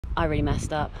I really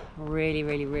messed up. Really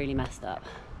messed up.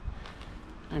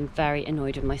 I'm very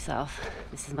annoyed with myself.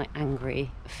 This is my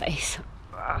angry face.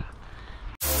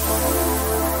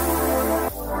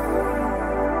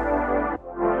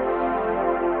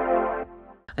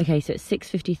 Okay, so it's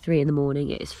 6:53 in the morning.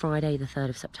 It is Friday the 3rd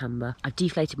of September. I've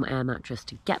deflated my air mattress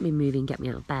to get me moving, get me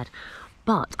out of bed.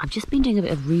 But I've just been doing a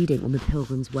bit of reading on the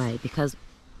Pilgrims Way because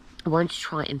I wanted to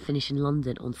try and finish in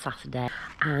London on Saturday,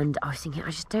 and I was thinking,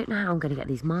 I just don't know how I'm going to get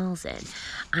these miles in.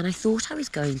 And I thought I was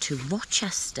going to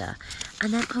Rochester,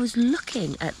 and then I was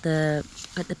looking at the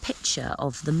picture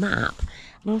of the map,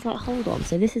 and I was like, hold on.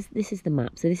 So this is the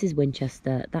map. So this is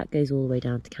Winchester. That goes all the way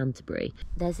down to Canterbury.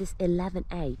 There's this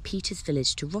 11A, Peters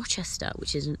Village to Rochester,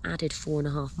 which is an added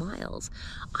 4.5 miles.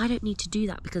 I don't need to do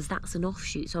that because that's an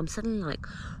offshoot. So I'm suddenly like,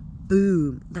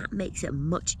 boom, that makes it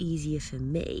much easier for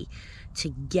me to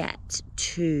get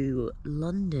to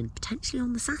London, potentially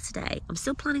on the Saturday. I'm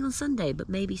still planning on Sunday, but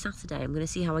maybe Saturday. I'm going to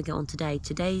see how I get on today.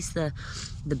 Today's the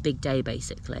big day,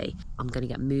 basically. I'm going to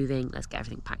get moving. Let's get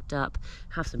everything packed up,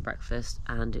 have some breakfast,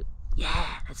 and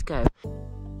yeah, let's go.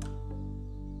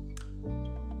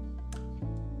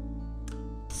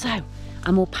 So,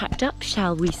 I'm all packed up.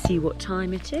 Shall we see what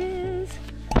time it is?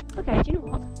 Okay, do you know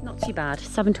what? Not too bad.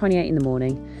 7:28 in the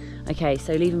morning. Okay,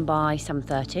 so leaving by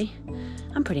 7:30.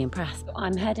 I'm pretty impressed.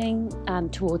 I'm heading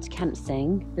towards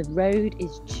Kemsing. The road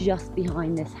is just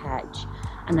behind this hedge,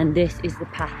 and then this is the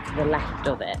path to the left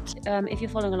of it. If you're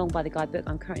following along by the guidebook,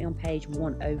 I'm currently on page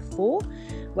 104,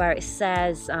 where it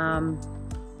says stay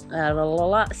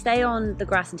on the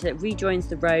grass until it rejoins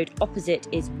the road. Opposite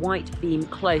is White Beam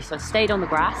Close. So I stayed on the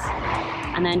grass,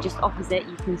 and then just opposite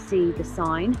you can see the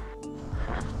sign.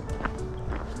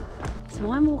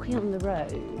 So I'm walking on the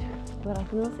road, but I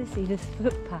can also see this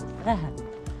footpath there,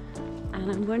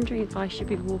 and I'm wondering if I should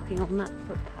be walking on that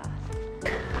footpath.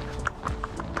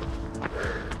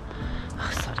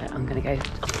 Oh, sod it, I'm going to go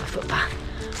off the footpath.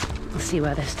 We'll see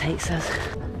where this takes us.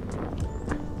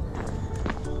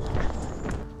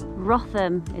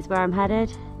 Wrotham is where I'm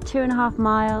headed, 2.5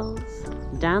 miles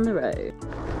down the road.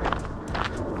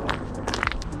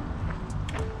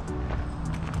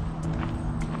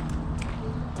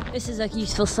 This is a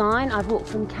useful sign. I've walked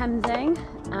from Kemsing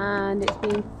and it's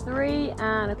been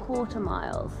 3.25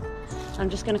 miles. I'm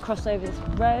just going to cross over this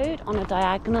road on a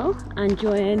diagonal and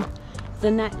join the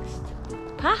next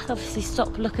path. Obviously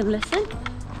stop, look and listen,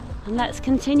 and let's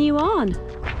continue on.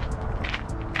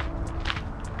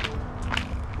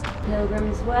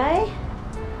 Pilgrims Way,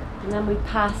 and then we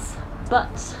pass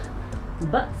Butts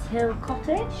Hill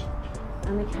Cottage,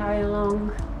 and we carry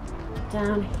along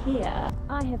down here.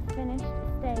 I have finished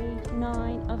stage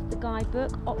 9 of the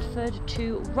guidebook, Oxford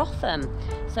to Wrotham.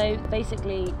 So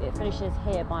basically it finishes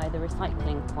here by the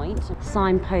recycling point.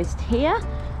 Signpost here,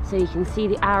 so you can see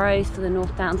the arrows for the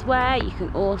North Downs Way. You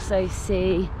can also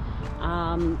see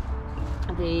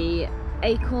the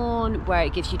acorn where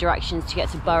it gives you directions to get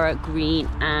to Borough Green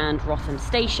and Wrotham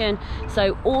Station.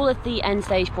 So all of the end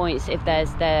stage points, if there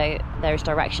is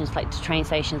directions like to train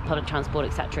stations, public transport,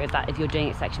 etc. If you're doing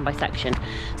it section by section.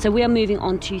 So we are moving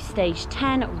on to stage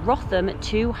 10, Wrotham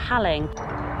to Halling.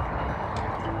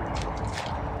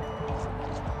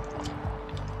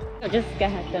 I just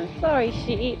scared them. Sorry,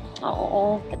 sheep.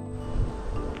 Oh.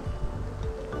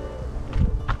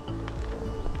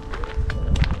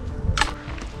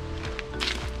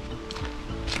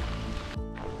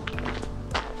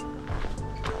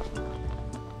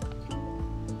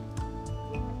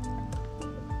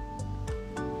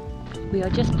 We are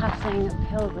just passing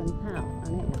Pilgrim's house,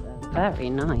 and it is a very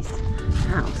nice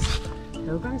house.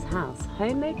 Pilgrim's house,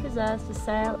 homemade preserves for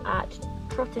sale at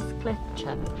Trottiscliffe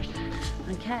Church.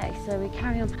 Okay, so we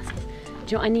carry on past this. Do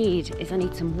you know what I need? I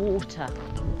need some water.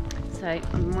 So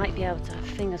I might be able to,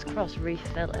 fingers crossed,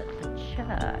 refill at the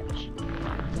church.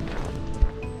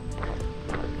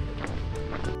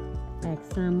 Egg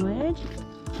sandwich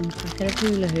and a packet of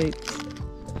hula hoops.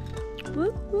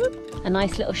 Whoop, whoop. A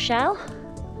nice little shell.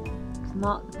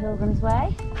 Mark the Pilgrims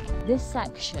Way. This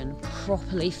section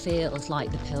properly feels like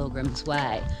the Pilgrims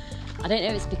Way. I don't know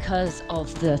if it's because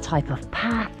of the type of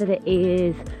path that it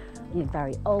is, you know,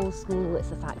 very old school. It's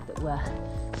the fact that we're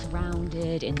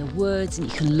surrounded in the woods and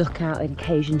you can look out and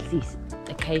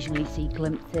occasionally see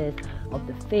glimpses of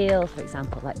the fields, for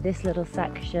example, like this little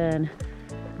section.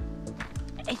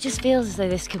 It just feels as though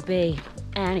this could be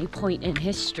any point in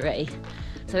history.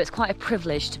 So it's quite a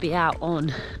privilege to be out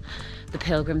on the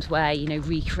Pilgrims Way, you know,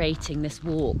 recreating this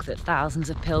walk that thousands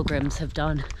of pilgrims have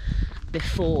done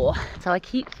before. So I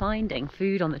keep finding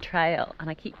food on the trail and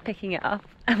I keep picking it up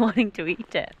and wanting to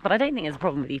eat it, but I don't think there's a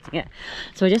problem with eating it.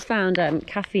 So I just found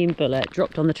caffeine bullet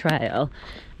dropped on the trail,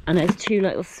 and there's 2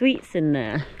 little sweets in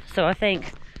there. So I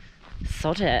think,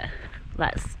 sod it,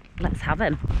 let's have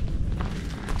him.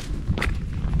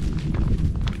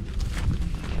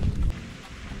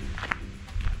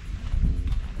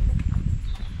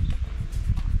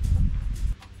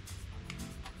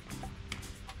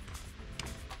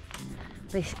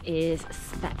 This is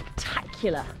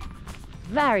spectacular.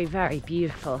 Very, very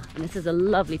beautiful. And this is a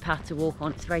lovely path to walk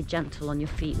on. It's very gentle on your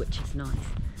feet, which is nice.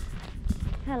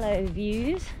 Hello,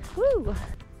 views. Woo!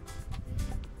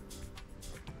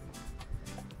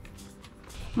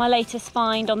 My latest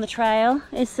find on the trail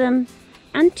is some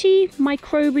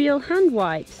antimicrobial hand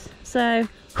wipes. So,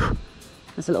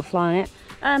 there's a little fly on it.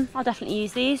 I'll definitely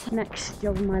use these. Next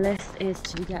job on my list is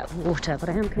to get water, but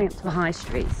I am coming up to the high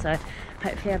street, so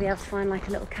hopefully I'll be able to find like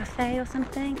a little cafe or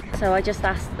something. So I just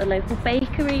asked the local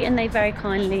bakery and they very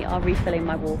kindly are refilling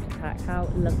my water pack. How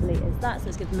lovely is that? So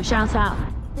let's give them a shout out.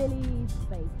 Billy's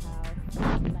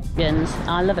Bakehouse.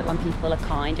 I love it when people are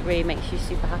kind. It really makes you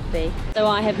super happy. So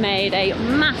I have made a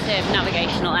massive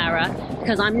navigational error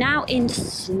because I'm now in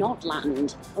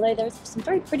Snodland. Although there's some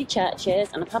very pretty churches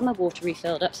and I've had my water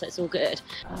refilled up, so it's all good.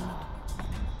 Oh,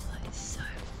 that is so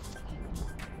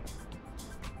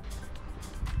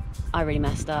I really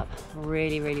messed up.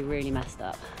 Really messed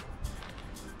up.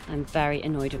 I'm very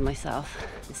annoyed with myself.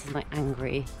 This is my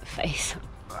angry face.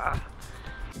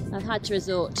 I've had to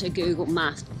resort to Google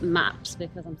Maps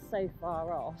because I'm so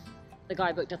far off. The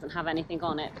guidebook doesn't have anything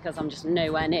on it because I'm just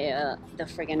nowhere near the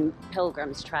friggin'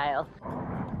 Pilgrims Trail.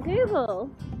 Google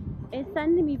is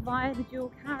sending me via the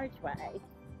dual carriageway,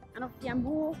 and obviously I'm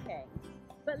walking.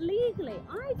 But legally,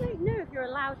 I don't know if you're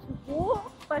allowed to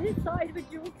walk by the side of a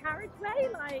dual carriageway.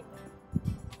 Like,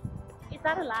 is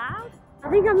that allowed? I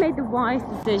think I've made the wise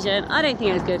decision. I don't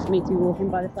think it's good for me to be walking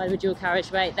by the side of a dual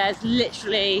carriageway. There's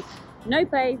literally no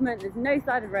pavement, there's no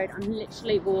side of the road. I'm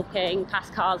literally walking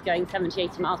past cars going 70,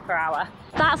 80 miles per hour.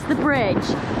 That's the bridge.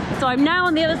 So I'm now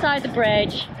on the other side of the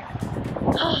bridge,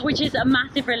 which is a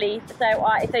massive relief. So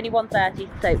it's only 1:30.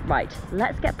 So right,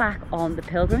 let's get back on the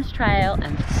Pilgrims Trail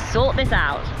and sort this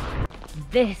out.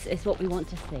 This is what we want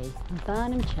to see.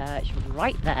 Burnham Church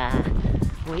right there.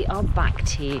 We are back,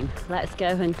 team. Let's go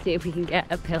and see if we can get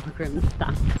a pilgrim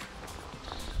stamp.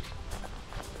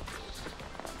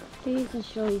 Please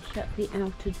ensure you shut the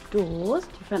outer doors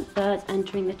to prevent birds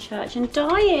entering the church and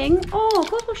dying. Oh, of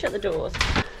course we'll shut the doors.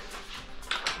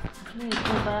 There's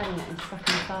no bird in it and stuck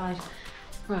inside.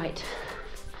 Right.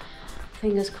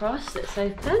 Fingers crossed it's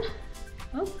open.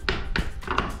 Oh.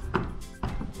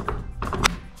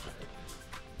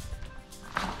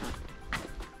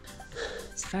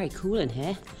 It's very cool in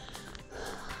here.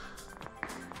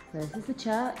 So this is the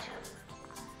church.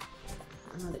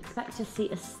 And I'd expect to see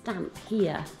a stamp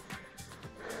here.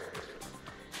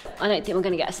 I don't think we're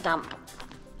going to get a stamp.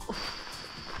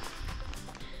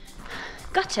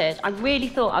 Gutted. I really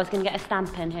thought I was going to get a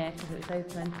stamp in here because it was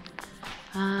open.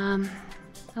 Oh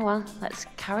well, let's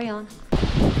carry on.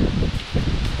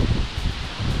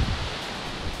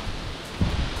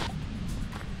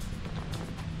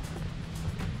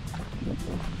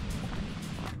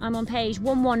 I'm on page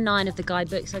 119 of the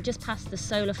guidebook, so I've just passed the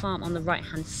solar farm on the right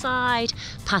hand side,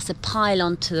 past a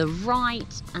pylon to the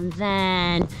right, and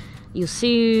then you'll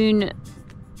soon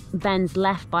bend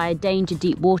left by a danger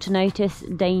deep water notice,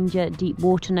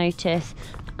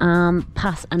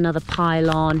 pass another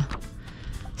pylon.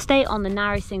 Stay on the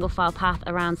narrow single file path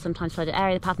around sometimes flooded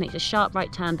area. The path makes a sharp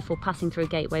right turn before passing through a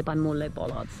gateway by more low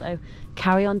bollards. So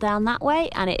carry on down that way,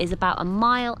 and it is about 1.25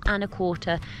 miles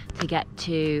to get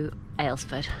to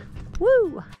Aylesford.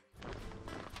 Woo!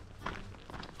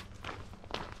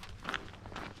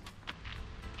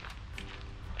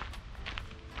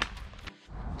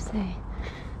 So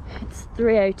it's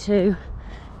 3:02,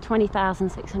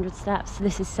 20,600 steps.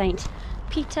 This is St.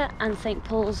 Peter and St.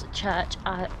 Paul's Church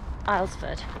at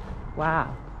Aylesford.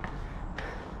 Wow.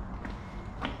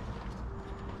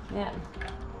 Yeah.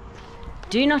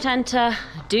 Do not enter,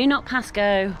 do not pass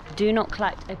go, do not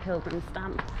collect a pilgrim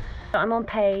stamp. So I'm on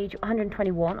page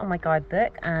 121 on my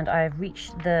guidebook, and I've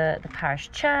reached the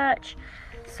parish church.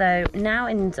 So now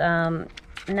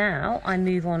I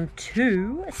move on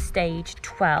to stage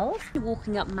 12.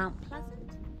 Walking up Mount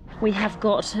Pleasant. We have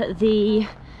got the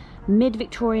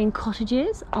mid-Victorian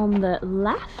cottages on the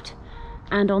left,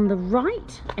 and on the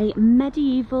right a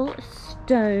medieval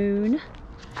stone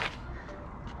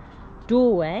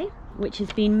doorway which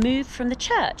has been moved from the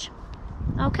church.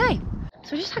 Okay.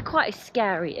 So I just had quite a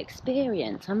scary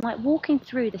experience. I'm like walking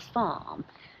through this farm,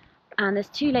 and there's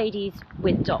 2 ladies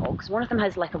with dogs. One of them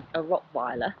has like a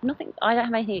Rottweiler. I don't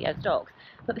have anything against dogs,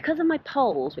 but because of my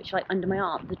poles, which are like under my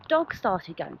arm, the dog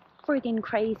started going friggin'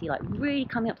 crazy, like really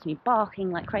coming up to me,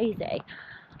 barking like crazy.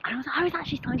 And I was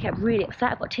actually starting to get really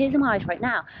upset. I've got tears in my eyes right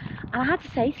now. And I had to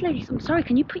say to the lady, I'm sorry,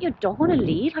 can you put your dog on a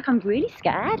lead? Like, I'm really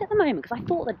scared at the moment because I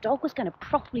thought the dog was going to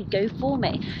properly go for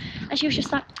me. And she was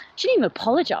just like, she didn't even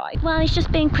apologise. Well, he's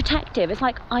just being protective. It's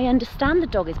like, I understand the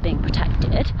dog is being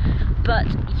protected, but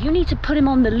you need to put him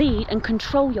on the lead and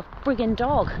control your friggin'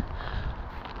 dog.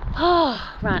 Oh,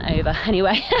 rant over.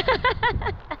 Anyway.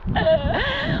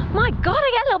 My God,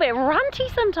 I get a little bit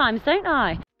ranty sometimes, don't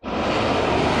I?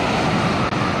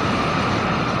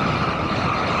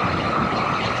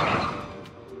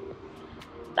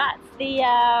 That's the,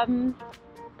 I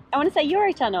want to say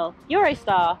Eurotunnel,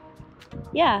 Eurostar.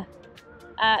 Yeah.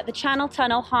 The Channel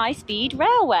Tunnel High Speed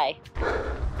Railway.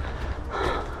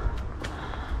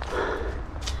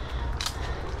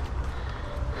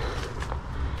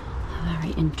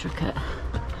 Very intricate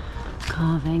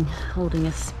carving, holding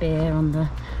a spear on the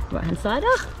right hand side.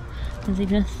 Oh, there's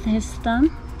even his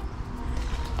thumb.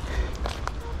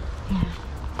 Yeah.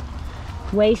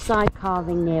 Wayside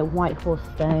carving near Whitehall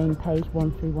stone, page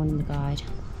 131 in the guide.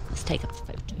 Let's take a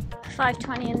photo.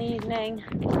 5:20 in the evening.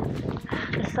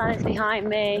 The sun is behind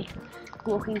me.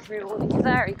 Walking through all these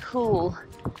very cool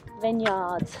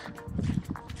vineyards.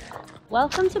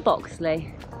 Welcome to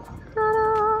Boxley.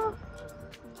 Ta-da!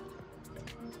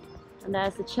 And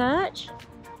there's the church,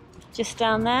 just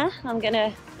down there. I'm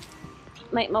gonna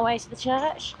make my way to the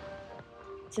church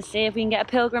to see if we can get a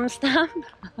pilgrim stamp.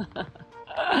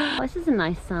 Oh, this is a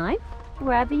nice sign.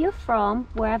 Wherever you're from,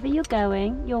 wherever you're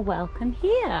going, you're welcome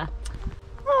here.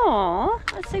 Oh,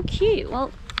 that's so cute.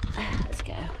 Well, let's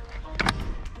go.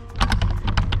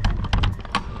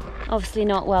 Obviously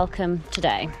not welcome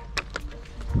today.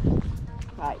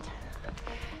 Right.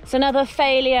 So another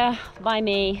failure by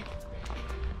me.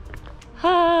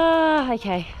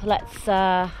 Okay, let's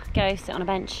go sit on a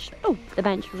bench. Oh, the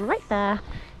bench right there,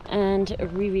 and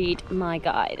reread my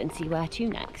guide and see where to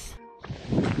next.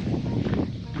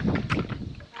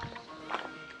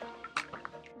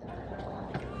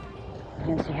 You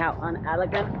can see how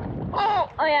unelegant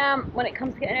I am when it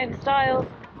comes to getting over stiles,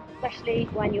 especially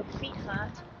when your feet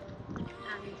hurt and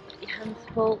your hands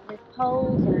full with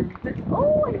poles and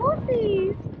oh, and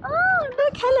horses! Oh,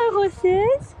 look, hello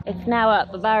horses! It's now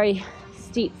up a very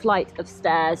steep flight of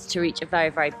stairs to reach a very,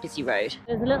 very busy road.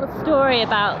 There's a little story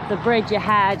about the bridge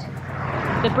ahead.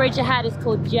 The bridge ahead is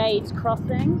called Jade's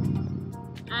Crossing,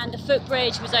 and the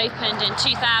footbridge was opened in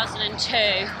 2002,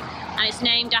 and it's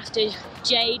named after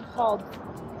Jade Hobbs,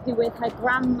 who with her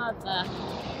grandmother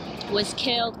was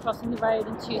killed crossing the road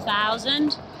in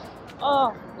 2000.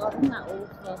 Oh God, isn't that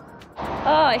awful?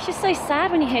 Oh, it's just so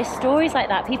sad when you hear stories like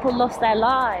that. People lost their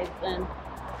lives, and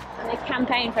they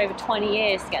campaigned for over 20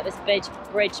 years to get this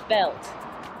bridge built.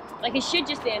 Like, it should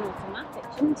just be an automatic,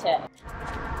 shouldn't it?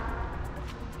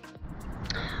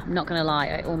 I'm not gonna lie,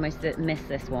 I almost missed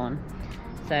this one.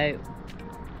 So,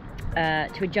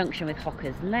 to a junction with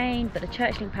Hawker's Lane, but the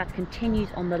Churchlink path continues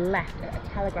on the left at a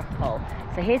telegraph pole.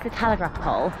 So here's the telegraph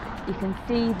pole. You can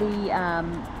see the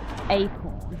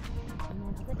acorn.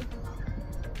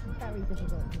 Very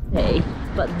difficult to see,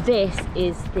 but this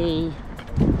is the,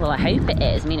 well, I hope it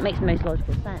is. I mean, it makes the most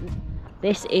logical sense.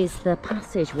 This is the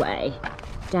passageway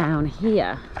down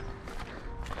here.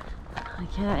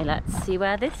 Okay, let's see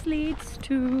where this leads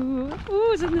to.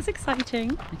 Oh, isn't this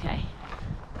exciting? Okay,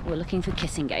 we're looking for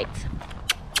Kissing Gates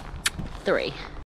 3.